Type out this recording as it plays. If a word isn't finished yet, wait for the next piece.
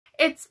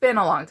It's been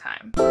a long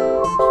time.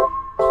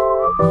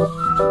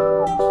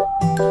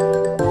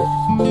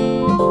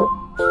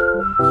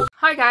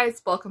 Hi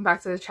guys, welcome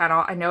back to the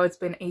channel. I know it's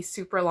been a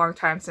super long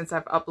time since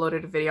I've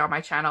uploaded a video on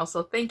my channel,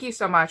 so thank you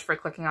so much for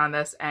clicking on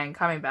this and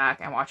coming back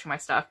and watching my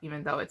stuff,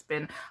 even though it's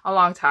been a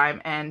long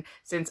time and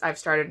since I've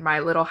started my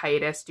little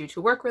hiatus due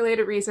to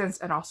work-related reasons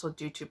and also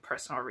due to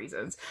personal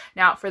reasons.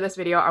 Now, for this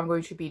video, I'm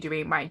going to be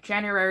doing my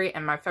January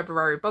and my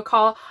February book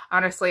haul.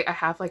 Honestly, I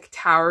have like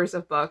towers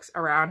of books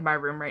around my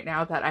room right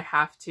now that I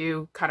have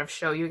to kind of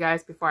show you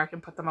guys before I can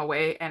put them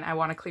away, and I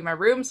want to clean my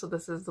room, so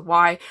this is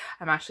why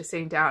I'm actually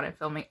sitting down and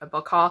filming a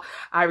book haul.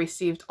 I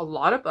received a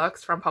lot of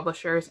books from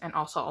publishers and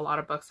also a lot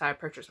of books that I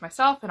purchased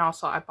myself, and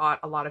also I bought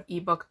a lot of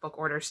ebook book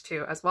orders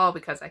too as well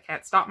because I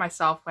can't stop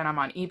myself when I'm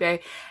on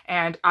eBay,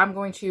 and I'm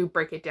going to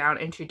break it down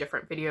into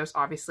different videos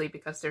obviously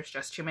because there's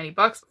just too many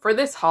books. For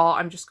this haul,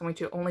 I'm just going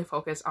to only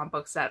focus on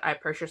books that I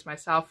purchased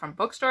myself from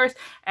bookstores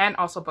and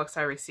also books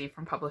I received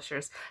from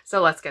publishers.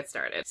 So let's get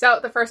started. So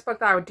the first book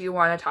that I do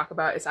want to talk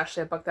about is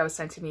actually a book that was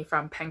sent to me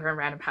from Penguin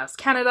Random House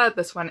Canada.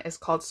 This one is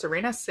called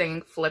Serena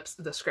Singh Flips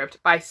the Script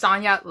by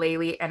Sonia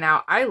Laley, and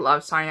now I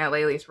love Sonia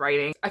Laley's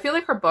writing. I feel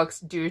like her books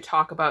do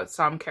talk about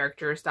some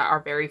characters that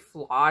are very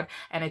flawed,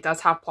 and it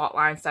does have plot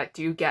lines that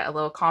do get a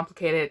little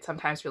complicated,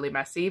 sometimes really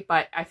messy,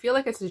 but I feel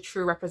like it's a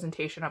true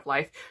representation of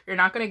life. You're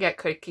not going to get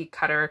cookie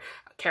cutter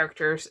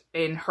characters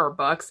in her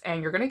books,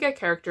 and you're going to get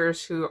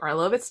characters who are a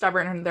little bit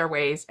stubborn in their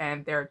ways,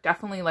 and they're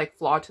definitely like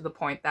flawed to the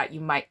point that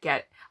you might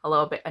get a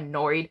little bit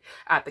annoyed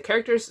at the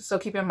characters. So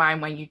keep in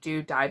mind when you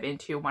do dive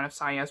into one of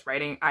Sonia's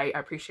writing, I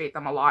appreciate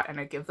them a lot and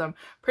I give them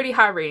pretty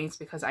high ratings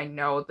because I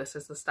know this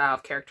is the style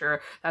of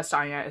character that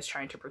Sonia is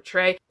trying to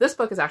portray. This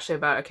book is actually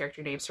about a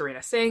character named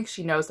Serena Singh.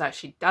 She knows that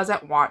she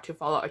doesn't want to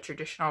follow a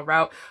traditional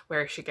route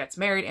where she gets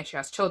married and she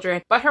has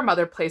children, but her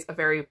mother plays a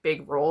very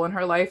big role in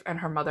her life, and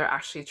her mother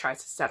actually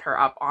tries to set her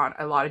up on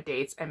a lot of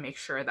dates and make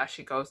sure that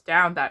she goes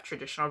down that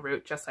traditional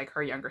route just like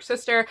her younger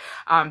sister.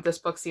 This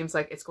book seems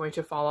like it's going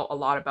to follow a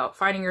lot about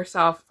finding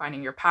yourself,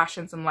 finding your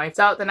passions in life.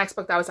 So the next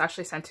book that was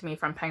actually sent to me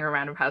from Penguin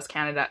Random House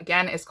Canada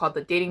again is called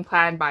The Dating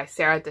Plan by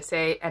Sarah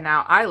Desai, and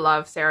now I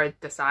love Sarah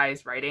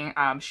Desai's writing.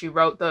 She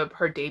wrote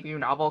her debut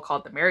novel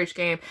called The Marriage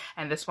Game,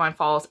 and this one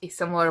follows a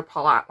similar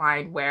plot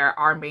line where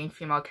our main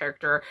female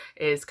character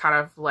is kind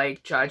of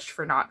like judged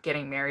for not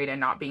getting married and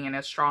not being in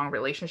a strong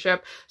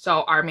relationship.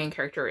 So our main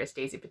character is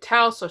Daisy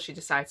Patel, so she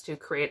decides to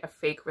create a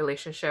fake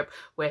relationship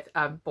with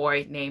a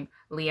boy named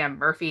Liam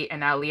Murphy, and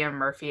now Liam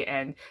Murphy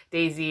and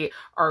Daisy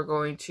are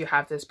going to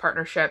have this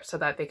partnership so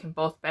that they can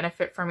both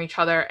benefit from each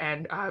other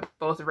and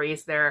both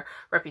raise their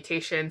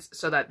reputations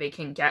so that they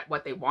can get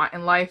what they want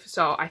in life.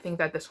 So I think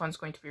that this one's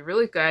going to be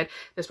really good.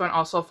 This one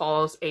also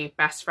follows a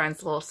best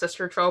friend's little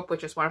sister trope,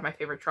 which is one of my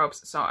favorite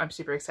tropes, so I'm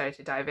super excited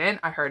to dive in.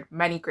 I heard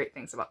many great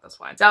things about this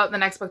one. So the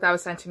next book that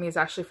was sent to me is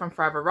actually from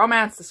Forever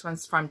Romance. This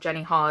one's from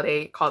Jenny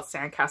Holiday called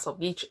Sandcastle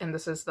Beach, and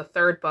this is the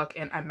third book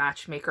in a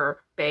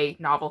Matchmaker Bay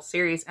novel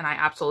series, and I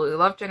absolutely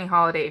love Jenny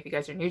Holiday. If you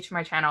guys are new to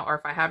my channel, or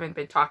if I haven't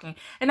been talking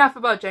enough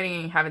about Jenny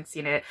and you haven't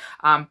seen it,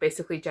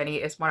 basically Jenny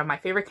is one of my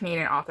favorite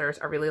Canadian authors.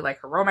 I really like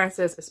her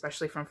romances,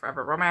 especially from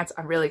Forever Romance.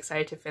 I'm really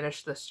excited to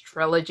finish this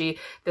trilogy.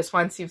 This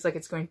one seems like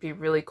it's going to be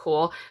really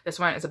cool. This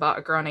one is about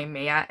a girl named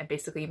Maya, and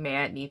basically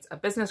Maya needs a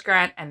business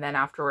grant, and then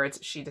afterwards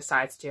she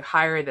decides to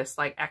hire this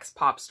like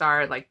ex-pop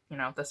star, like, you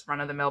know, this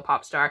run-of-the-mill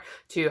pop star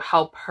to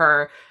help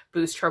her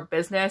boost her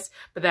business.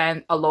 But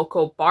then a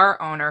local bar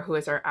owner, who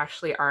is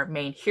actually our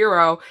main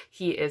hero,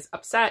 he is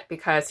upset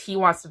because he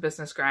wants the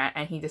business grant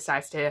and he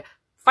decides to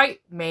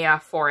fight Maya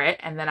for it,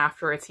 and then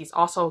afterwards he's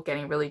also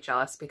getting really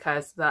jealous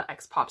because the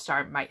ex-pop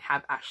star might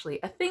have actually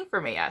a thing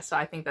for Maya. So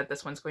I think that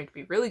this one's going to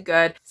be really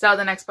good. So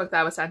the next book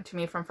that was sent to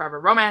me from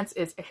Forever Romance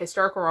is a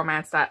historical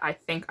romance that I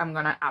think I'm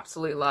gonna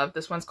absolutely love.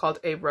 This one's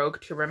called A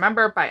Rogue to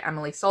Remember by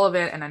Emily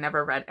Sullivan, and I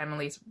never read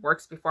Emily's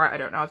works before. I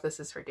don't know if this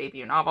is her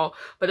debut novel,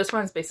 but this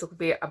one's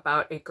basically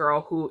about a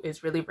girl who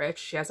is really rich.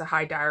 She has a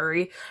high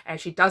dowry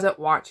and she doesn't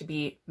want to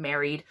be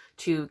married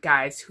to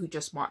guys who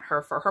just want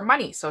her for her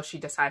money. So she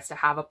decides to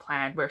have a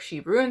plan where she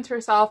ruins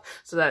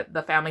herself so that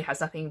the family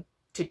has nothing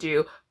to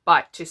do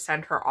but to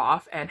send her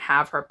off and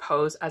have her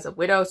pose as a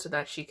widow so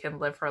that she can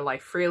live her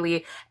life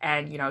freely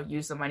and, you know,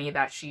 use the money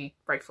that she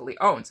rightfully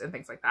owns and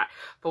things like that.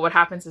 But what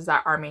happens is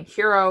that our main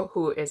hero,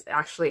 who is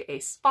actually a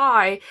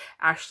spy,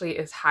 actually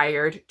is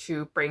hired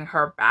to bring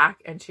her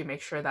back and to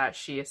make sure that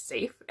she is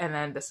safe. And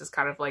then this is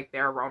kind of like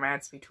their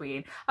romance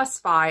between a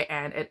spy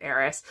and an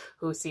heiress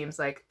who seems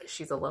like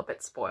she's a little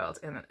bit spoiled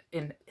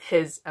in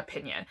his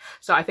opinion.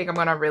 So I think I'm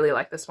gonna really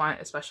like this one,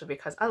 especially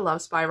because I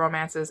love spy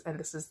romances, and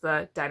this is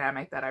the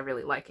dynamic that I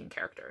really like liking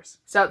characters.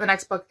 So the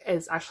next book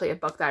is actually a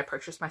book that I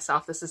purchased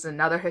myself. This is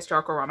another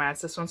historical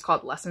romance. This one's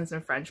called Lessons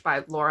in French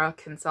by Laura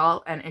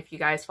Kinsella. And if you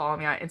guys follow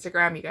me on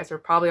Instagram, you guys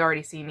have probably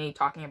already seen me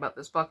talking about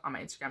this book on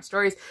my Instagram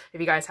stories.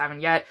 If you guys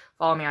haven't yet,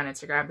 follow me on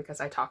Instagram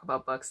because I talk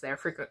about books there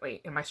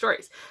frequently in my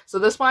stories. So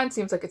this one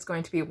seems like it's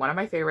going to be one of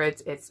my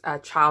favorites. It's a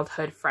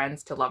childhood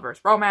friends to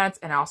lovers romance,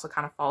 and it also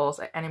kind of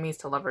follows enemies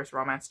to lovers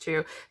romance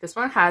too. This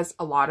one has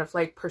a lot of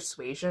like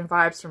persuasion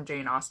vibes from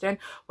Jane Austen,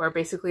 where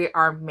basically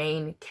our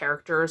main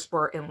characters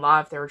were in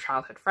love, they were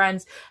childhood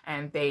friends,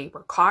 and they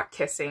were caught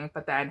kissing,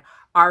 but then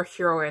our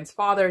heroine's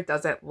father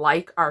doesn't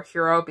like our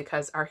hero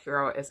because our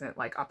hero isn't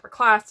like upper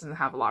class, doesn't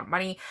have a lot of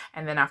money,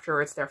 and then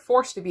afterwards they're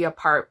forced to be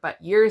apart.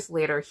 But years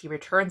later he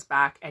returns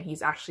back and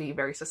he's actually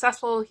very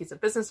successful, he's a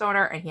business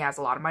owner, and he has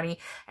a lot of money,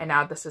 and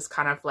now this is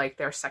kind of like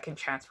their second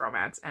chance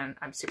romance, and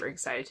I'm super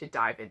excited to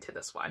dive into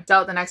this one.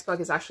 So the next book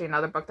is actually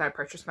another book that I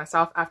purchased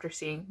myself after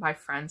seeing my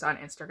friends on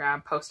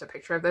Instagram post a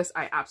picture of this.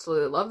 I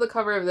absolutely love the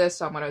cover of this,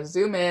 so I'm going to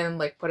zoom in,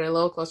 like put it a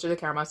little closer to the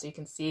camera so you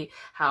can see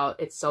how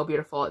it's so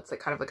beautiful. It's like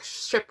kind of like a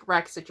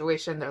shipwreck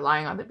situation. They're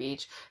lying on the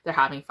beach, they're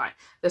having fun.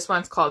 This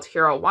one's called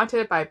Hero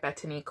Wanted by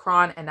Bettany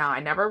Cron, and now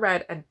I never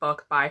read a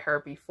book by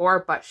her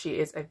before, but she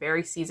is a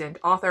very seasoned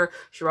author.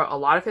 She wrote a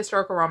lot of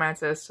historical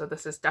romances, so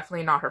this is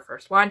definitely not her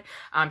first one.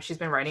 She's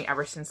been writing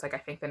ever since like I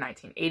think the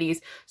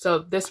 1980s. So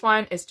this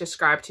one is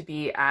described to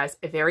be as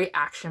a very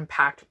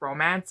action-packed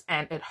romance,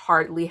 and it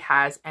hardly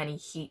has any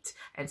heat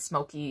and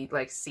smoky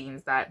like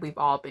scenes that we've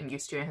all been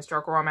used to in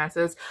historical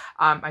romances.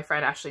 My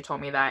friend actually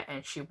told me that,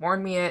 and she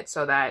warned me it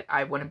so that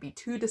I wouldn't be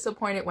too disappointed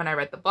when I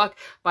read the book,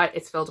 but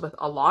it's filled with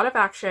a lot of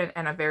action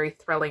and a very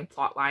thrilling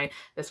plot line.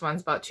 This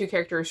one's about two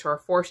characters who are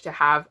forced to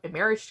have a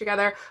marriage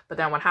together, but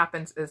then what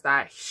happens is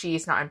that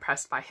she's not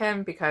impressed by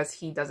him because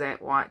he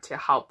doesn't want to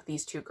help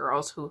these two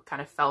girls who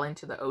kind of fell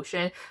into the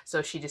ocean,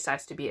 so she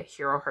decides to be a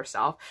hero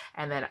herself,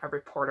 and then a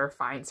reporter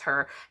finds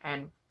her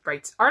and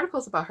writes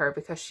articles about her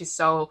because she's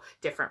so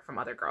different from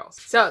other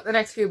girls. So the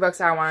next few books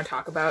I want to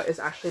talk about is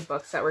actually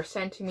books that were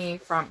sent to me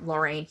from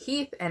Lorraine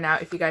Heath. And now,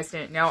 if you guys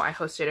didn't know, I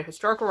hosted a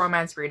historical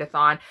romance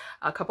readathon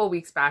a couple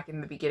weeks back in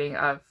the beginning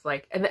of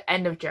like at the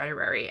end of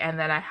January, and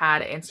then I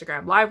had an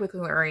Instagram live with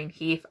Lorraine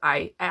Heath.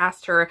 I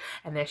asked her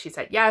and then she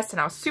said yes,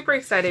 and I was super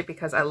excited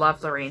because I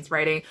love Lorraine's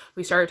writing.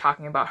 We started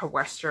talking about her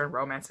Western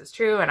romances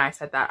too, and I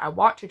said that I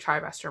want to try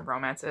Western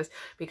romances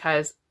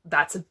because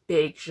that's a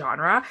big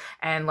genre,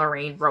 and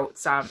Lorraine wrote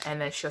some,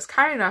 and then she was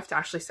kind enough to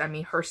actually send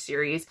me her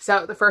series.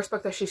 So the first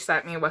book that she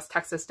sent me was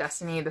Texas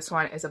Destiny. This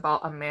one is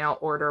about a mail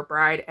order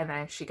bride, and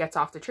then she gets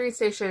off the train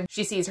station,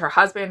 she sees her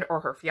husband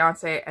or her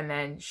fiance, and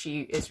then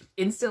she is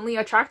instantly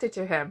attracted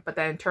to him, but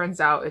then it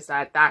turns out is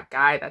that that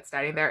guy that's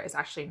standing there is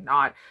actually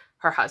not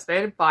her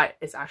husband, but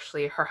it's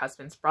actually her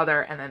husband's brother.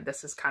 And then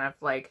this is kind of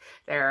like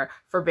their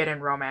forbidden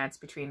romance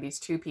between these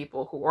two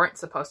people who weren't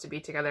supposed to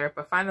be together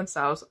but find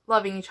themselves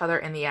loving each other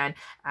in the end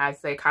as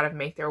they kind of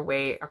make their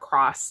way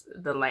across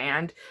the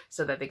land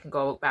so that they can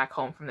go back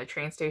home from the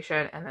train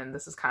station. And then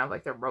this is kind of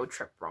like their road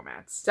trip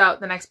romance. So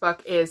the next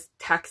book is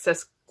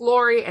Texas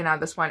Glory, and now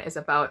this one is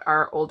about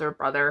our older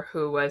brother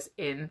who was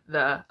in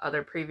the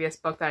other previous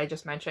book that I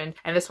just mentioned,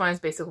 and this one is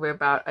basically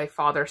about a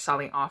father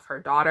selling off her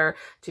daughter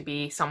to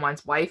be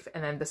someone's wife.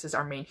 And then this is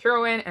our main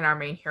heroine, and our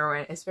main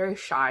heroine is very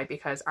shy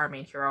because our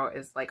main hero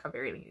is like a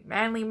very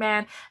manly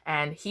man,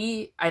 and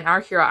our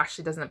hero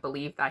actually doesn't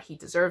believe that he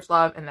deserves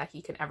love and that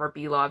he can ever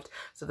be loved.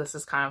 So this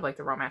is kind of like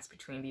the romance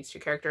between these two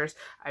characters.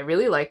 I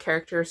really like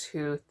characters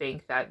who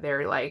think that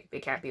they're like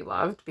they can't be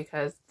loved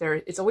because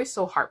it's always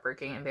so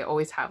heartbreaking, and they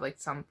always have like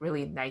some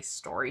really nice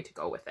story to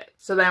go with it.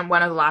 So then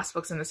one of the last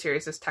books in the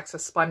series is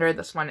Texas Splendor.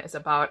 This one is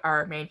about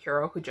our main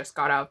hero who just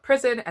got out of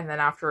prison, and then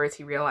afterwards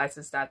he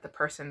realizes that the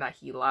person that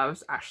he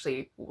loves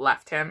actually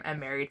left him and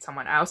married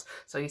someone else.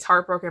 So he's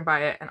heartbroken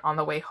by it, and on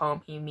the way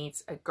home he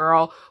meets a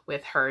girl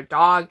with her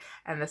dog,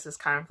 and this is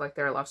kind of like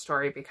their love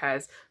story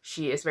because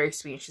she is very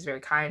sweet, she's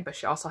very kind, but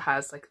she also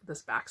has like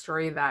this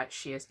backstory that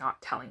she is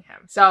not telling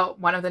him. So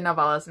one of the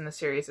novellas in the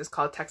series is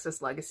called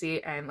Texas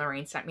Legacy, and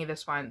Lorraine sent me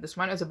this one. This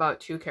one is about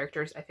two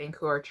characters I think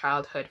who are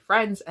childhood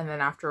friends, and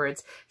then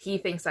afterwards he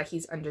thinks that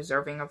he's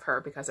undeserving of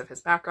her because of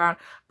his background,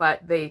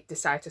 but they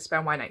decide to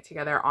spend one night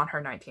together on her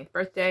 19th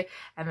birthday,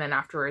 and then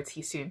afterwards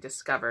he soon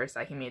discovers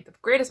that he made the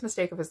greatest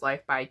mistake of his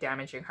life by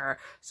damaging her.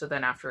 So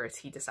then afterwards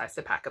he decides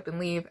to pack up and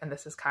leave, and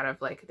this is kind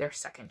of like their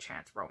second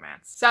chance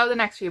romance. So the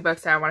next few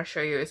books that I want to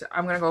show you is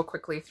I'm gonna go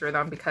quickly through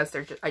them because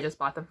I just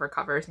bought them for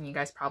covers, and you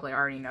guys probably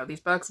already know these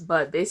books,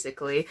 but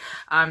basically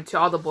To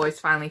All the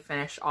Boys finally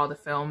finished all the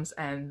films,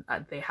 and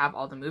they have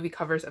all the movie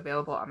covers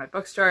available on my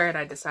bookstore, and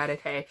I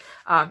decided, hey,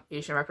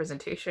 Asian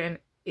representation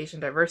Asian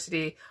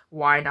diversity,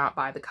 why not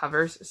buy the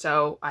covers?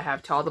 So I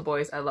have To All the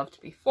Boys I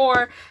Loved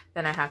Before,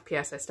 then I have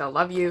P.S. I Still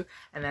Love You,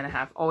 and then I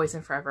have Always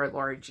and Forever,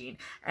 Laura Jean.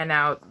 And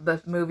now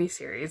the movie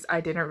series,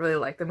 I didn't really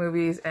like the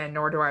movies, and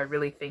nor do I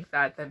really think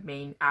that the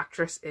main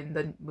actress in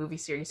the movie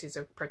series is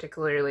a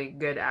particularly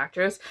good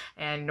actress,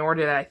 and nor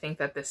did I think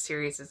that this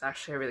series is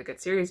actually a really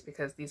good series,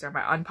 because these are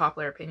my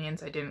unpopular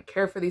opinions. I didn't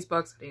care for these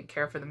books, I didn't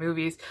care for the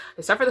movies,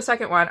 except for the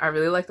second one. I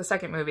really like the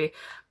second movie,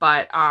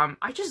 but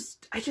I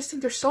just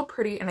think they're so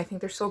pretty, and I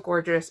think they're so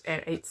gorgeous,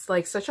 and it's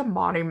like such a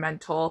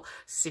monumental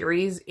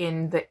series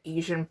in the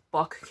Asian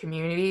book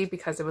community,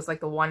 because it was like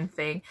the one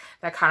thing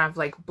that kind of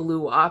like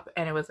blew up,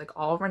 and it was like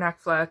all over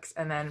Netflix,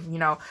 and then, you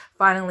know,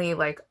 finally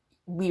like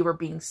we were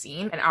being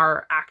seen and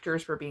our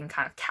actors were being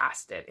kind of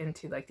casted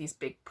into like these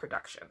big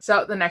productions.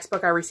 So the next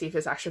book I received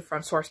is actually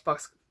from Source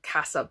Books,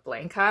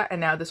 Casablanca,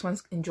 and now this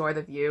one's Enjoy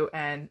the View,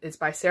 and it's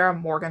by Sarah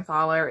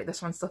Morgenthaler.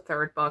 This one's the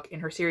third book in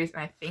her series,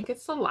 and I think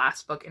it's the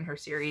last book in her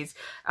series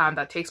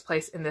that takes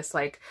place in this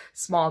like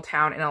small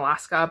town in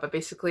Alaska. But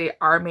basically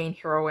our main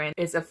heroine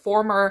is a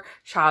former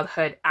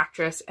childhood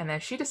actress, and then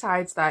she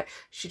decides that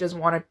she doesn't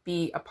want to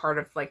be a part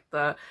of like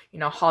the, you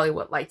know,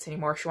 Hollywood lights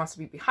anymore. She wants to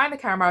be behind the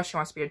camera, she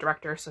wants to be a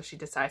director, so she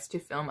decides to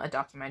film a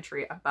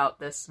documentary about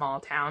this small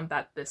town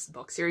that this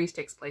book series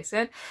takes place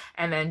in.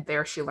 And then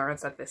there she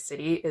learns that this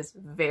city is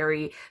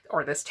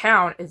this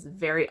town is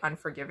very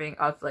unforgiving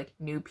of like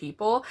new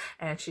people,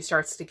 and she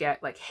starts to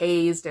get like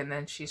hazed, and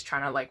then she's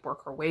trying to like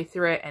work her way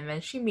through it. And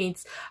then she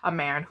meets a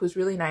man who's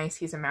really nice.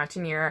 He's a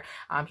mountaineer.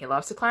 He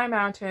loves to climb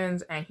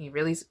mountains, and he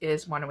really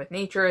is one with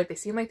nature. They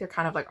seem like they're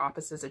kind of like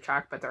opposites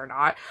attract, but they're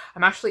not.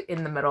 I'm actually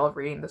in the middle of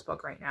reading this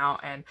book right now,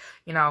 and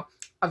you know,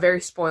 a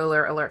very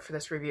spoiler alert for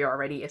this review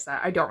already is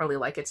that I don't really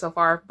like it so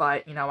far,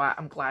 but you know what,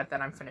 I'm glad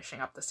that I'm finishing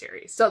up the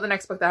series. So the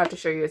next book that I have to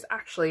show you is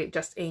actually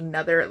just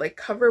another like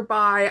cover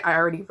buy. I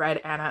already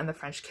read Anna and the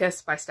French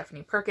Kiss by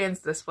Stephanie Perkins.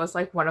 This was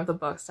like one of the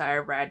books that I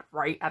read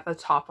right at the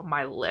top of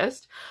my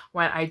list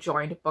when I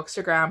joined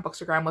Bookstagram.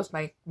 Bookstagram was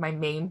my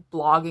main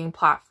blogging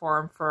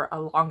platform for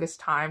a longest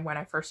time when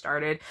I first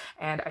started,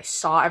 and I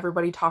saw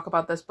everybody talk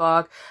about this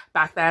book.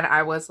 Back then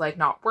I was like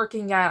not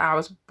working yet. I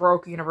was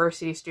broke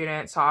university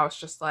student, so I was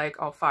just like,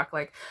 oh fuck,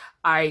 like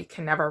I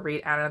can never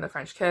read Anna and the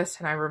French Kiss.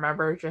 And I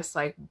remember just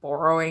like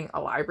borrowing a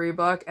library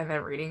book and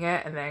then reading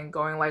it and then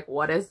going like,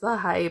 what is the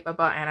hype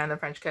about Anna and the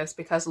French Kiss?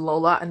 Because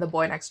Lola and the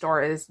Boy Next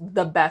Door is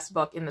the best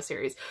book in the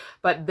series,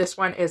 but this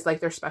one is like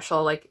their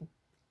special like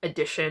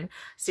edition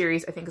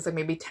series. I think it's like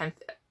maybe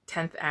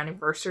 10th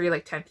anniversary,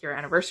 like 10th year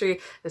anniversary.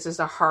 This is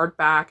a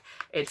hardback.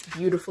 It's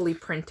beautifully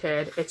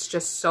printed. It's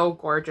just so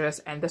gorgeous,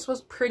 and this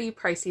was pretty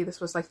pricey. This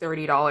was like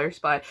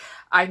 $30, but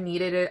I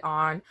needed it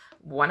on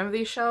one of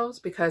these shelves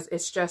because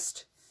it's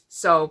just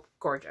so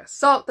gorgeous.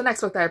 So the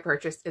next book that I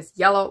purchased is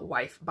Yellow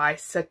Wife by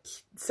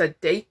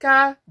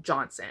Sadeka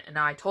Johnson, and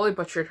now I totally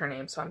butchered her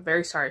name, so I'm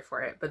very sorry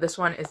for it, but this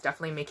one is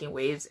definitely making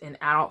waves in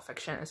adult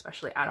fiction,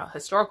 especially adult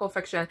historical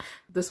fiction.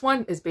 This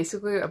one is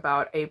basically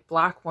about a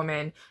Black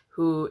woman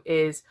who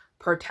is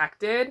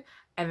protected,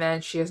 and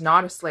then she is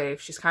not a slave,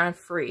 she's kind of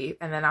free,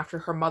 and then after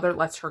her mother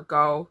lets her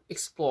go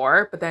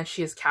explore, but then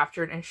she is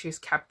captured and she's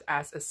kept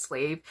as a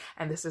slave,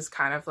 and this is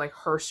kind of like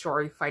her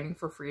story fighting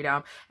for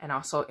freedom and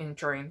also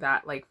enduring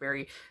that like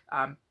very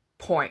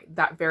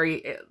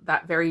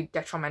that very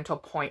detrimental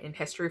point in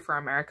history for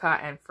America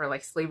and for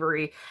like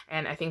slavery.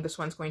 And I think this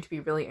one's going to be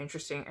really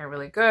interesting and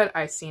really good.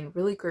 I've seen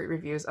really great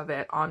reviews of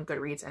it on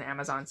Goodreads and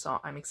Amazon, so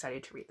I'm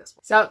excited to read this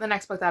one. So the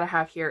next book that I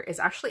have here is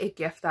actually a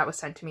gift that was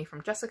sent to me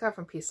from Jessica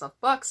from Peace Love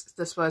Books.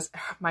 This was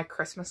my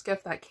Christmas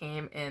gift that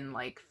came in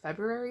like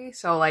February,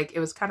 so like it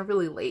was kind of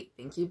really late.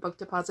 Thank you, Book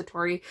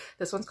Depository.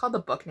 This one's called The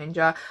Book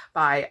Ninja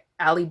by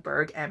Ali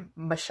Berg and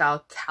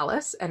Michelle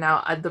Callis. And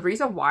now the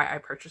reason why I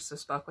purchased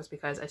this book was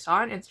because I saw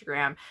on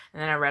Instagram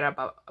and then I read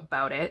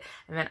about it,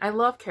 and then I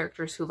love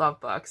characters who love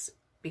books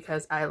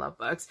because I love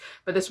books.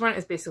 But this one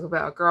is basically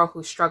about a girl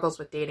who struggles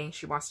with dating.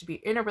 She wants to be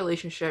in a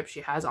relationship,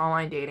 she has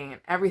online dating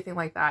and everything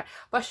like that,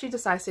 but she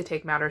decides to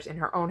take matters in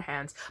her own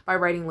hands by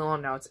writing little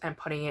notes and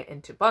putting it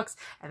into books,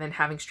 and then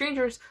having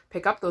strangers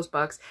pick up those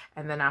books,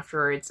 and then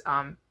afterwards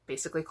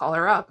basically call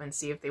her up and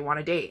see if they want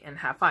to date and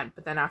have fun.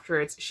 But then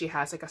afterwards she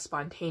has like a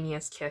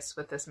spontaneous kiss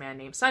with this man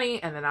named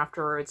Sunny, and then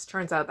afterwards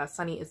turns out that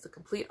Sunny is the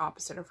complete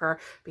opposite of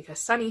her because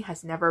Sunny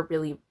has never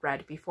really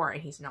read before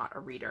and he's not a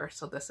reader,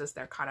 so this is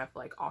their kind of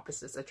like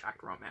opposites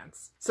attract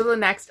romance. So the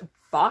next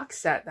box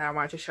set that I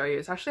wanted to show you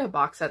is actually a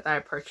box set that I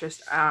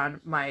purchased on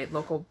my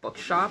local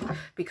bookshop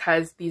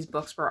because these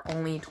books were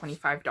only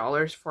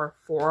 $25 for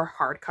 4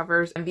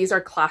 hardcovers, and these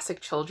are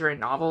classic children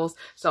novels.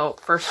 So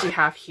first we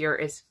have here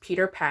is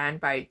Peter Pan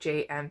by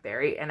J.M.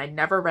 Barrie, and I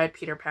never read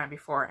Peter Pan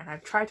before, and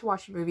I've tried to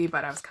watch the movie,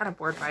 but I was kind of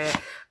bored by it,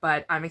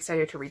 but I'm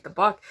excited to read the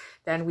book.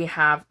 Then we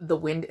have The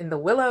Wind in the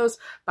Willows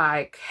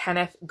by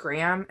Kenneth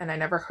Grahame, and I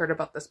never heard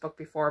about this book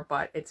before,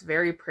 but it's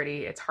very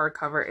pretty. It's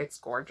hardcover. It's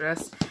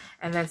gorgeous.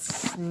 And then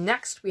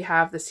next we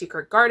have The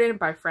Secret Garden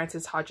by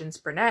Frances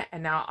Hodgins Burnett,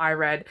 and now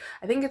I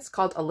think it's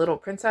called A Little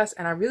Princess,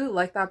 and I really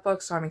like that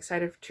book, so I'm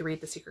excited to read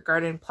The Secret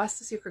Garden. Plus,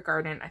 The Secret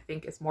Garden I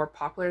think is more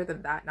popular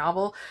than that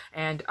novel,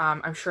 and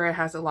I'm sure it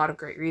has a lot of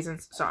great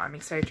reasons, so I'm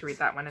excited to read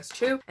that one as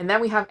too. And then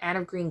we have Anne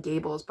of Green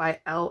Gables by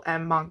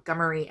L.M.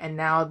 Montgomery, and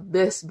now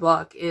this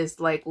book is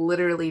like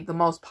literally the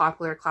most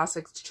popular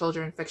classic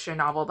children's fiction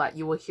novel that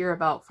you will hear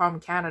about from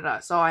Canada,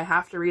 so I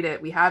have to read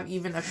it. We have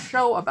even a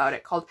show about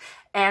it called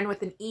Anne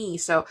with an E,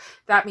 so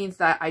that means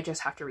that I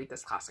just have to read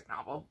this classic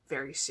novel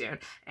very soon,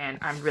 and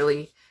I'm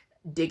really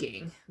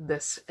digging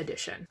this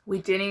edition.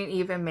 We didn't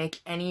even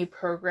make any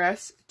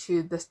progress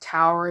to this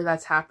tower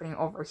that's happening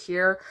over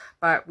here,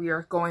 but we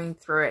are going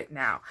through it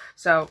now.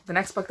 So the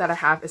next book that I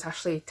have is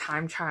actually a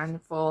time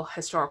travel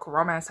historical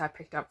romance I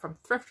picked up from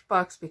Thrift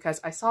Books because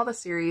I saw the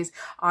series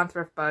on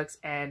Thrift Books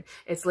and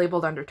it's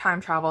labeled under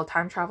time travel.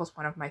 Time travel is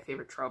one of my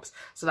favorite tropes,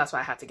 so that's why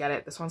I had to get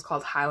it. This one's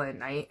called Highland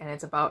Night, and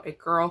it's about a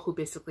girl who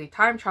basically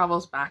time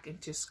travels back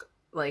into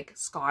like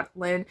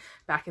Scotland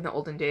back in the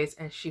olden days,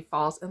 and she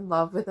falls in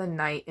love with a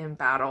knight in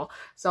battle.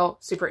 So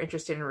super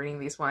interested in reading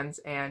these ones,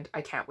 and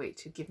I can't wait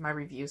to give my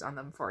reviews on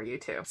them for you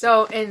too.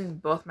 So in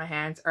both my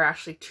hands are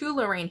actually two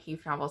Lorraine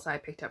Heath novels that I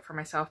picked up for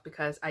myself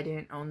because I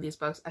didn't own these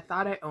books. I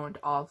thought I owned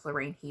all of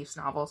Lorraine Heath's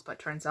novels, but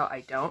turns out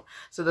I don't.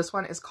 So this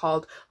one is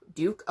called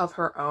Duke of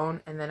Her Own,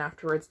 and then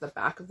afterwards the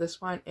back of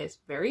this one is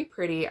very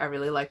pretty. I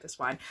really like this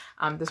one.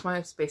 This one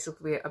is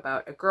basically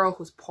about a girl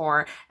who's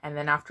poor, and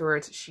then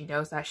afterwards she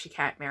knows that she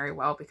can't marry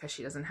well because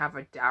she doesn't have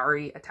a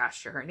dowry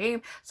attached to her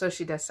name, so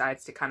she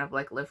decides to kind of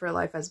like live her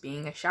life as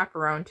being a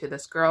chaperone to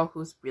this girl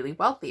who's really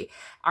wealthy.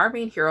 Our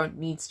main hero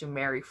needs to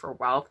marry for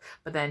wealth,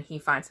 but then he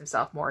finds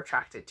himself more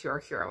attracted to our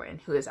heroine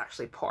who is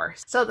actually poor.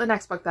 So the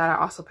next book that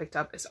I also picked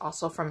up is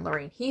also from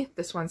Lorraine Heath.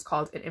 This one's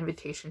called An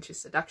Invitation to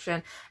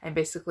Seduction, and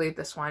basically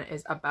this one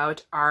is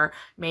about our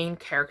main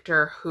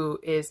character who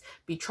is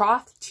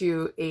betrothed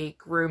to a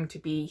groom to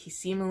be. He's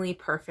seemingly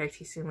perfect,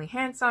 he's seemingly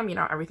handsome, you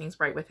know, everything's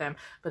right with him,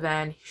 but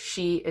then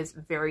she is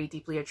very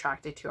deeply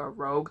attracted to a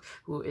rogue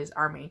who is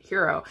our main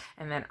hero,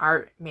 and then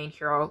our main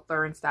hero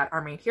learns that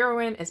our main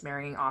heroine is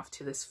marrying off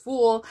to this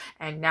fool,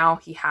 and now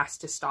he has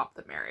to stop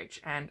the marriage.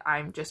 And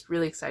I'm just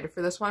really excited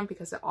for this one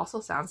because it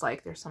also sounds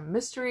like there's some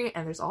mystery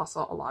and there's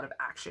also a lot of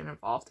action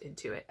involved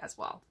into it as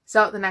well.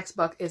 So the next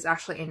book is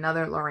actually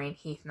another Lorraine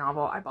Heath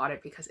novel. I bought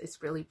it because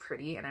it's really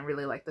pretty and I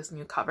really like this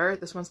new cover.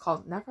 This one's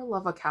called Never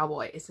Love a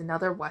Cowboy. It's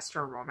another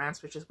Western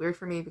romance, which is weird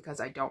for me because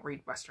I don't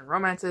read Western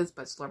romances,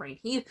 but it's Lorraine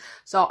Heath,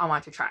 so I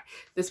want to try.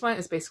 This one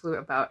is basically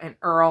about an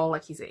earl,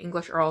 like he's an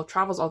English earl,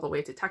 travels all the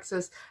way to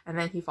Texas, and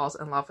then he falls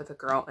in love with a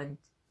girl in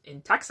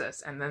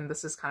Texas, and then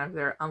this is kind of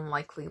their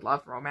unlikely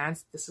love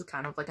romance. This is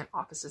kind of like an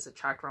opposites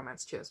attract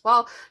romance too as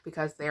well,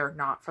 because they are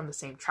not from the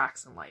same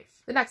tracks in life.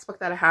 The next book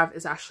that I have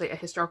is actually a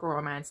historical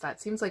romance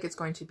that seems like it's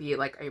going to be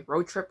like a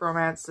road trip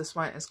romance. This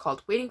one is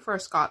called Waiting for a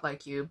Scot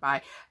Like You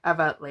by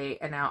Eva Leigh,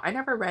 and now I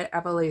never read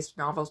Eva Leigh's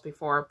novels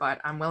before,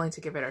 but I'm willing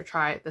to give it a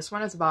try. This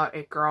one is about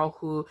a girl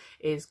who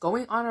is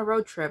going on a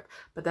road trip,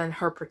 but then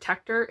her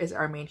protector is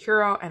our main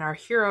hero, and our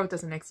hero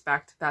doesn't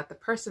expect that the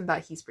person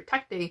that he's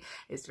protecting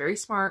is very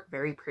smart,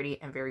 very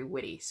pretty, and very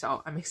witty.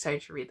 So I'm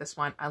excited to read this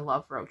one. I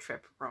love road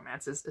trip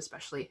romances,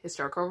 especially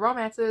historical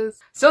romances.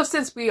 So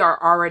since we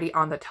are already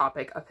on the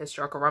topic of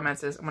historical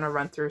romances, I'm going to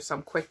run through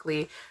some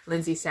quickly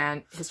Lindsay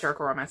Sand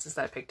historical romances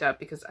that I picked up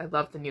because I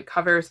love the new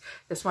covers.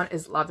 This one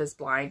is Love is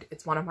Blind.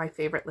 It's one of my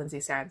favorite Lindsay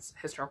Sand's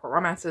historical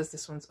romances.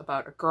 This one's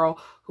about a girl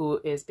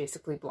who is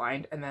basically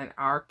blind, and then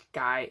our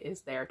guy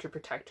is there to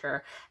protect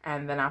her.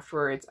 And then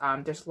afterwards,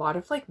 there's a lot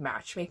of like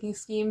matchmaking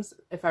schemes,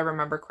 if I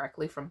remember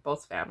correctly, from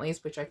both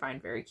families, which I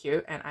find very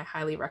cute, and I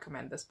highly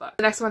recommend this book.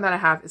 The next one that I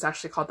have is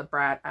actually called The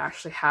Brat. I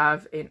actually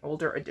have an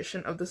older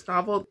edition of this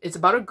novel. It's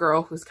about a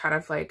girl who's kind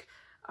of like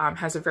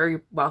has a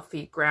very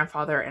wealthy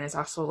grandfather and is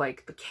also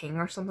like the king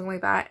or something like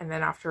that. And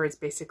then afterwards,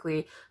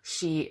 basically,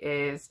 she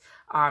is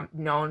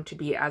known to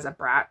be as a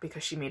brat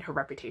because she made her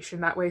reputation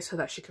that way so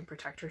that she can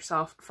protect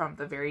herself from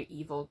the very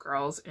evil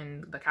girls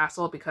in the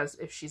castle, because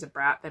if she's a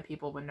brat, then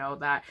people would know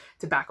that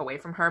to back away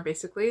from her,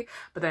 basically.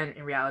 But then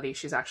in reality,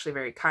 she's actually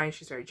very kind,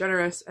 she's very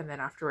generous, and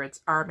then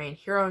afterwards our main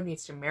hero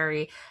needs to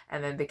marry,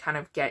 and then they kind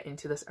of get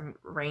into this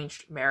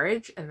arranged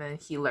marriage, and then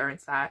he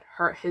learns that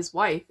his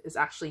wife is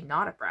actually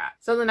not a brat.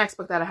 So the next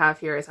book that I have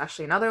here is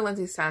actually another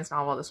Lindsay Sands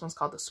novel. This one's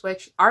called The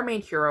Switch. Our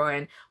main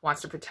heroine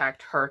wants to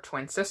protect her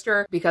twin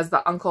sister because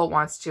the uncle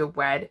wants to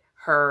wed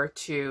her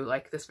to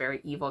like this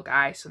very evil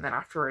guy. So then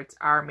afterwards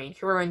our main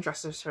heroine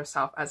dresses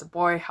herself as a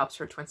boy, helps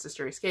her twin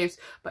sister escapes,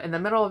 but in the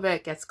middle of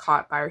it gets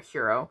caught by our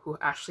hero, who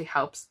actually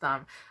helps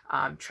them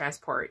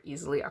transport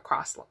easily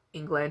across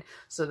England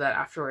so that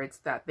afterwards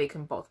that they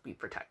can both be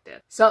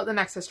protected. So the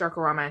next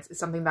historical romance is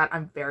something that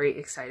I'm very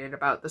excited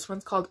about. This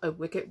one's called A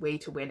Wicked Way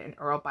to Win an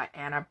Earl by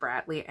Anna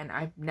Bradley, and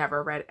I've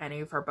never read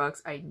any of her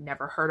books. I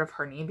never heard of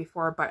her name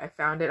before, but I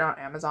found it on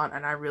Amazon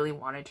and I really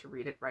wanted to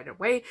read it right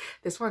away.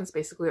 This one's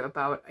basically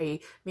about a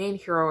main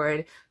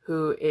heroine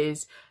who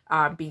is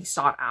being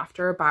sought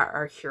after by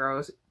our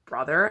hero's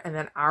brother, and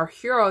then our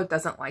hero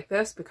doesn't like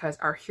this because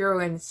our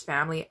heroine's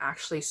family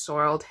actually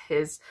soiled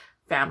his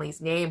family's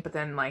name, but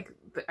then like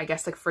I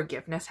guess like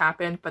forgiveness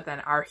happened, but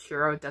then our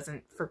hero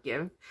doesn't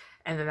forgive,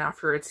 and then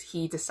afterwards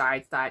he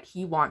decides that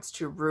he wants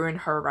to ruin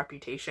her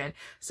reputation,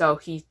 so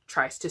he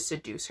tries to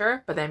seduce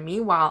her. But then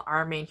meanwhile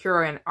our main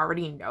heroine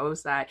already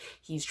knows that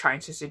he's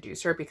trying to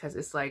seduce her because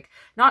it's like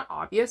not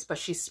obvious, but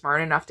she's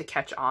smart enough to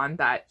catch on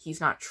that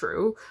he's not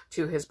true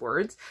to his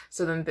words.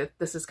 So then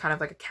this is kind of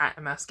like a cat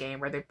and mouse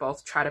game where they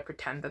both try to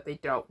pretend that they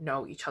don't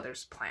know each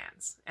other's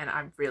plans, and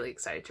I'm really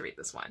excited to read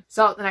this one.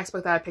 So the next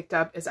book that I picked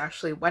up is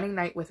actually Wedding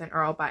Night with an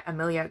Earl by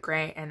Amelia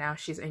Gray, and now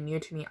she's a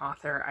new to me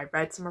author. I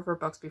read some of her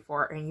books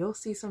before, and you'll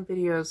see some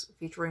videos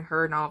featuring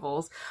her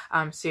novels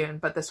soon,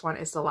 but this one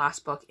is the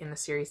last book in the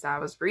series that I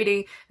was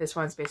reading. This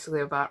one's basically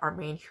about our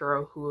main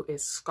hero who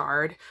is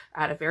scarred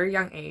at a very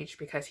young age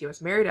because he was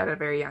married at a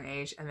very young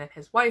age, and then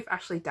his wife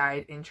actually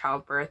died in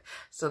childbirth.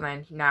 So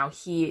then now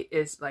he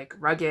is like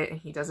rugged and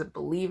he doesn't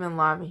believe in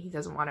love and he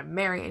doesn't want to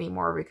marry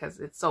anymore because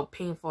it's so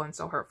painful and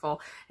so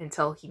hurtful,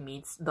 until he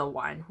meets the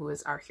one who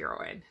is our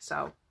heroine.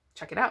 So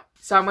check it out.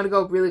 So I'm going to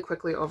go really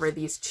quickly over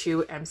these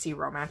two MC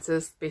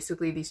romances.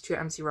 Basically, these two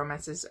MC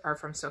romances are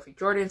from Sophie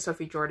Jordan.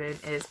 Sophie Jordan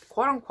is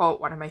quote unquote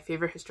one of my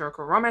favorite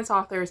historical romance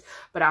authors,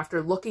 but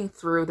after looking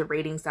through the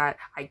ratings that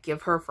I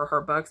give her for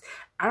her books,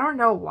 I don't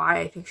know why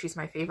I think she's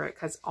my favorite,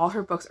 because all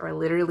her books are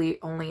literally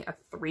only a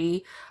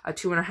 3, a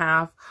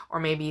 2.5, or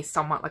maybe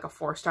somewhat like a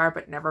 4-star,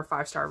 but never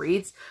 5-star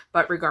reads.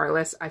 But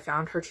regardless, I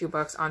found her 2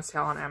 books on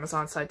sale on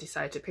Amazon, so I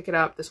decided to pick it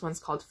up. This one's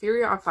called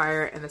Fury on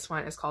Fire, and this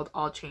one is called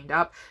All Chained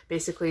Up.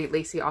 Basically,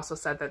 Lacey also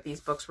said that these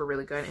books were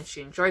really good and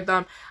she enjoyed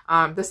them.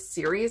 This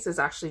series is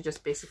actually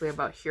just basically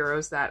about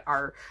heroes that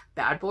are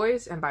bad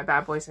boys, and by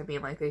bad boys I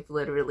mean like they've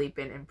literally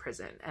been in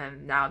prison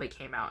and now they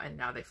came out and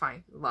now they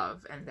find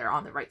love and they're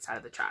on the right side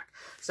of the track.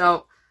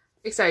 So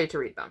excited to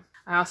read them.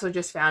 I also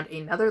just found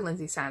another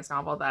Lindsay Sands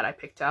novel that I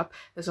picked up.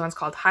 This one's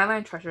called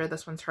Highland Treasure.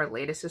 This one's her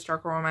latest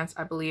historical romance,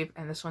 I believe,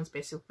 and this one's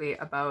basically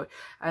about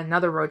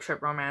another road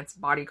trip romance,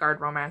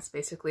 bodyguard romance.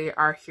 Basically,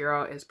 our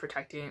hero is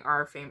protecting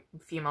our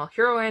female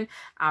heroine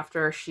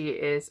after she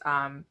is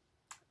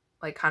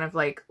like kind of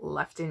like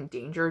left in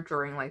danger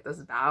during like this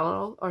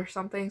battle or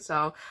something.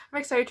 So I'm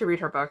excited to read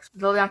her books.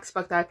 The next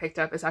book that I picked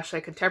up is actually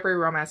a contemporary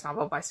romance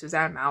novel by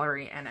Suzanne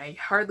Mallory, and I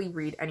hardly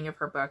read any of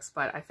her books,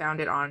 but I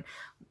found it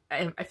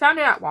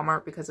at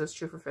Walmart because it was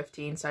 2 for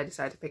 $15, so I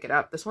decided to pick it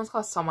up. This one's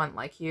called Someone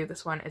Like You.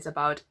 This one is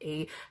about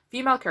a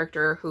female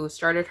character who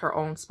started her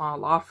own small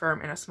law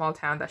firm in a small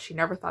town that she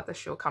never thought that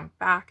she'll come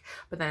back,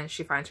 but then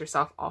she finds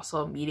herself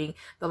also meeting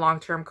the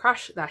long-term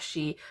crush that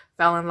she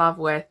fell in love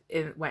with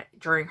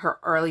during her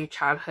early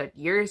childhood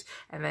years,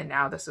 and then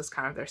now this is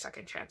kind of their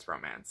second chance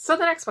romance. So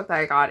the next book that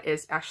I got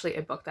is actually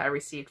a book that I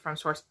received from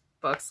Source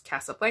Books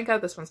Casablanca.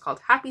 This one's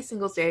called Happy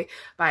Singles Day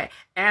by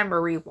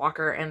Anne-Marie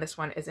Walker, and this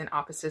one is an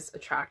opposites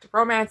attract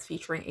romance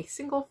featuring a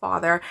single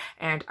father,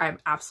 and I'm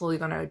absolutely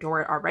going to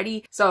adore it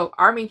already. So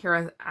our main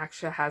hero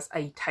actually has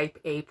a type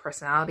A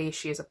personality.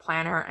 She is a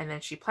planner, and then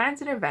she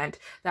plans an event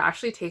that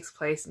actually takes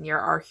place near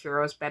our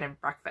hero's bed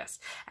and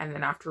breakfast, and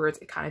then afterwards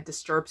it kind of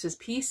disturbs his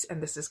peace,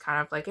 and this is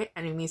kind of like an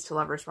enemies to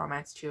lovers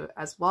romance too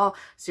as well.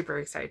 Super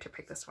excited to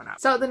pick this one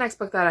up. So the next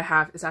book that I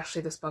have is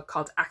actually this book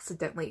called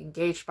Accidentally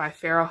Engaged by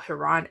Farah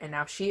Hiran, and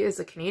now she is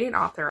a Canadian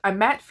author. I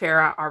met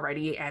Farah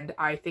already, and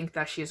I think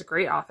that she's a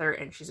great author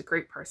and she's a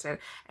great person,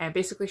 and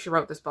basically she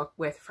wrote this book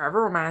with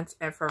Forever Romance,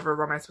 and Forever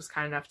Romance was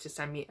kind enough to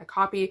send me a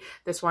copy.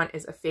 This one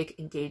is a fake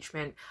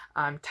engagement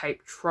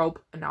type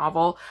trope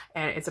novel,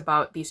 and it's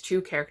about these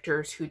two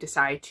characters who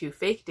decide to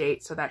fake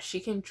date so that she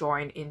can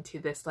join into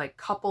this like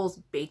couples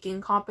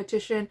baking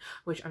competition,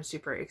 which I'm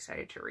super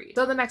excited to read.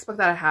 So the next book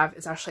that I have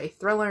is actually a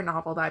thriller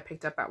novel that I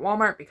picked up at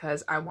Walmart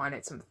because I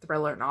wanted some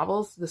thriller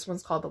novels. This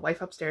one's called The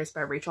Wife Upstairs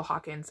by Rachel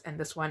Hawkins, and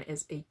this one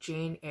is a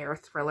Jane Eyre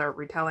thriller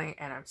retelling,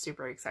 and I'm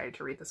super excited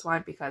to read this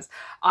one because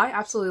I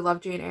absolutely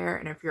love Jane Eyre,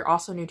 and if you're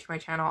also new to my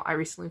channel, I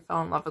recently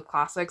fell in love with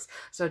classics,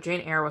 so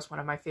Jane Eyre was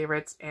one of my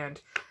favorites, and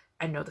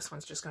I know this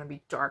one's just going to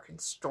be dark and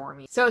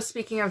stormy. So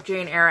speaking of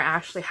Jane Eyre, I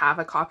actually have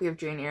a copy of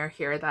Jane Eyre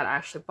here that I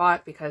actually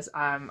bought because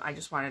I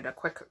just wanted a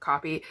quick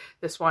copy.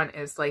 This one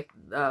is like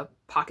the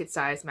pocket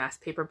size, mass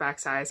paperback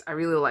size. I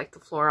really like the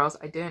florals.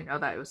 I didn't know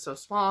that it was so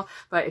small,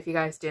 but if you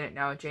guys didn't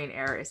know, Jane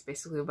Eyre is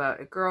basically about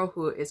a girl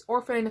who is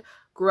orphaned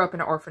grew up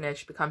in an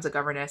orphanage, becomes a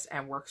governess,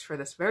 and works for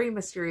this very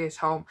mysterious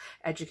home,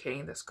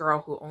 educating this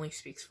girl who only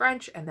speaks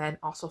French, and then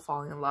also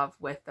falling in love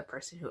with the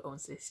person who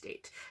owns the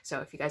estate. So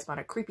if you guys want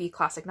a creepy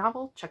classic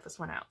novel, check this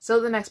one out. So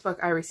the next book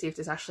I received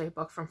is actually a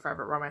book from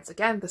Forever Romance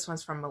again. This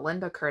one's from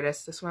Melinda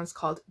Curtis. This one's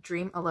called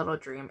Dream a Little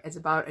Dream. It's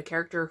about a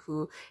character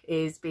who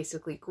is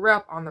basically grew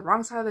up on the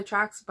wrong side of the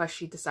tracks, but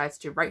she decides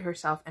to write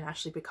herself and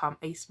actually become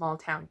a small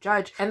town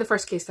judge. And the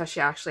first case that she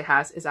actually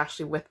has is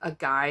actually with a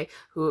guy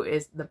who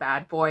is the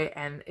bad boy,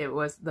 and it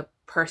was the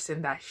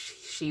person that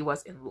she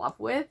was in love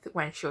with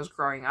when she was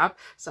growing up.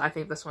 So I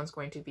think this one's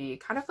going to be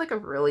kind of like a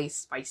really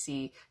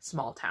spicy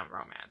small town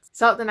romance.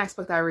 So the next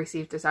book that I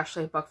received is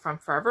actually a book from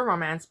Forever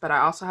Romance, but I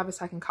also have a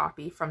second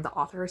copy from the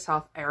author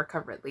herself,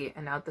 Erica Ridley,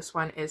 and now this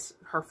one is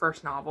her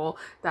first novel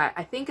that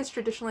I think is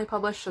traditionally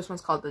published. This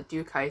one's called The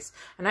Duke Heist,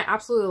 and I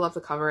absolutely love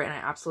the cover, and I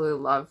absolutely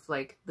love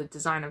like the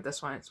design of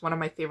this one. It's one of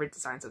my favorite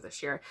designs of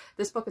this year.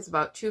 This book is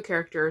about two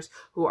characters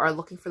who are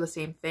looking for the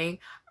same thing.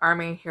 Our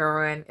main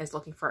heroine is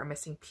looking for a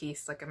missing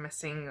piece, like a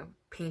missing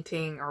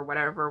painting or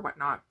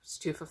whatnot,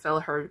 to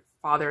fulfill her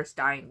father's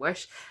dying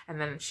wish, and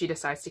then she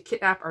decides to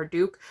kidnap our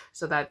Duke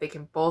so that they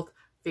can both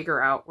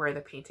figure out where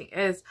the painting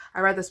is.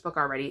 I read this book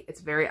already.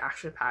 It's very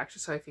action-packed,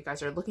 so if you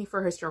guys are looking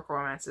for historical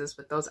romances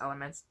with those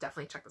elements,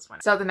 definitely check this one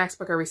out. So the next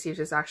book I received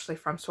is actually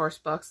from Source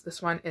Books. This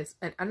one is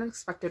An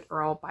Unexpected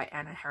Earl by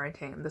Anna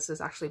Harrington. This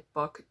is actually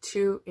book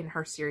 2 in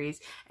her series,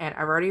 and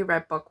I've already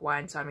read book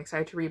 1, so I'm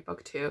excited to read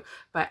book 2.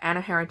 But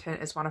Anna Harrington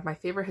is one of my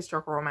favorite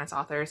historical romance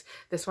authors.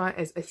 This one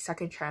is a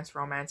second chance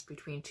romance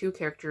between two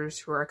characters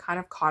who are kind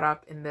of caught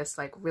up in this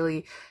like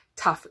really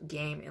tough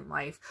game in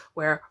life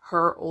where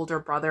her older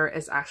brother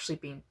is actually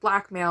being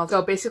blackmailed.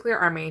 So basically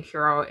our main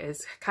hero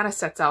is kind of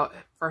sets out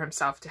for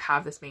himself to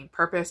have this main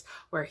purpose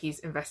where he's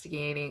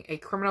investigating a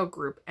criminal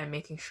group and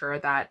making sure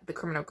that the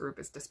criminal group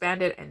is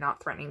disbanded and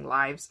not threatening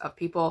lives of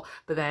people.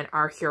 But then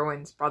our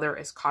heroine's brother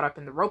is caught up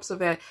in the ropes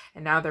of it,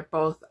 and now they're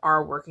both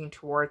are working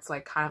towards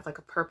like kind of like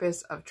a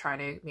purpose of trying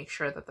to make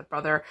sure that the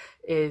brother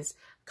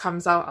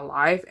comes out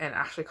alive and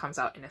actually comes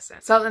out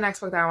innocent. So the next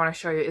book that I want to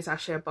show you is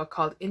actually a book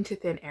called Into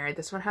Thin Air.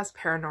 This one has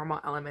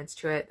paranormal elements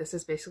to it. This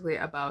is basically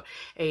about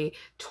a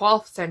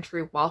 12th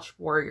century Welsh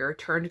warrior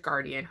turned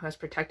guardian who has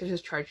protected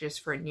his charges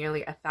for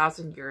nearly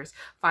 1,000 years,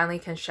 finally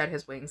can shed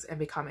his wings and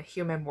become a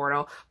human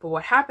mortal. But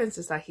what happens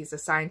is that he's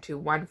assigned to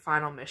one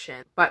final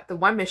mission. But the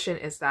one mission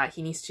is that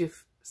he needs to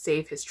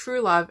save his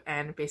true love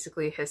and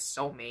basically his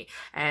soulmate.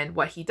 And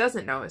what he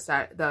doesn't know is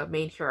that the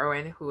main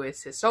heroine, who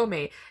is his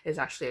soulmate, is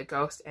actually a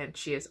ghost, and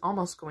she is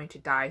almost going to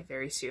die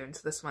very soon.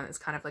 So this one is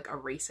kind of like a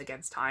race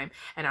against time,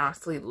 and I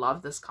honestly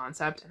love this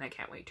concept and I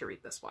can't wait to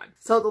read this one.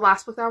 So the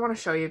last book that I want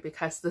to show you,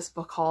 because this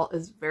book haul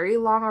is very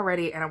long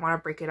already and I want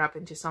to break it up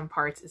into some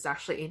parts, is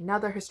actually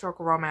another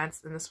historical romance,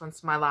 and this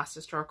one's my last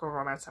historical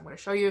romance I'm going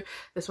to show you.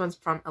 This one's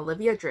from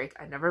Olivia Drake.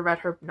 I never read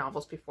her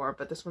novels before,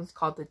 but this one's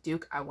called The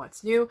Duke I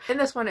Once Knew, and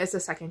this one is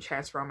the second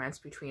chance romance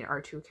between our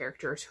two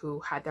characters who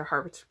had their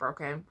hearts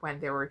broken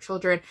when they were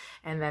children,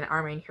 and then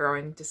our main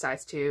heroine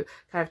decides to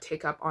kind of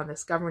take up on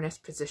this governess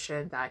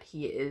position that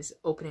he is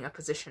opening a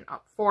position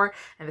up for,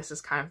 and this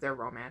is kind of their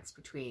romance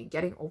between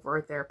getting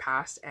over their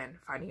past and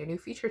finding a new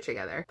future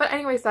together. But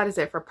anyways, that is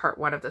it for part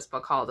 1 of this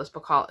book haul. This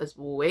book haul is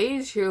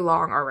way too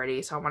long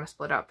already, so I want to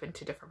split up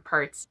into different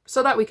parts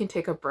so that we can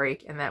take a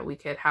break and that we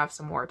could have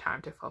some more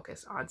time to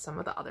focus on some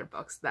of the other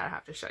books that I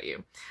have to show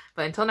you.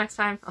 But until next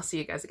time, I'll see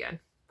you guys again.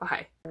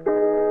 Bye.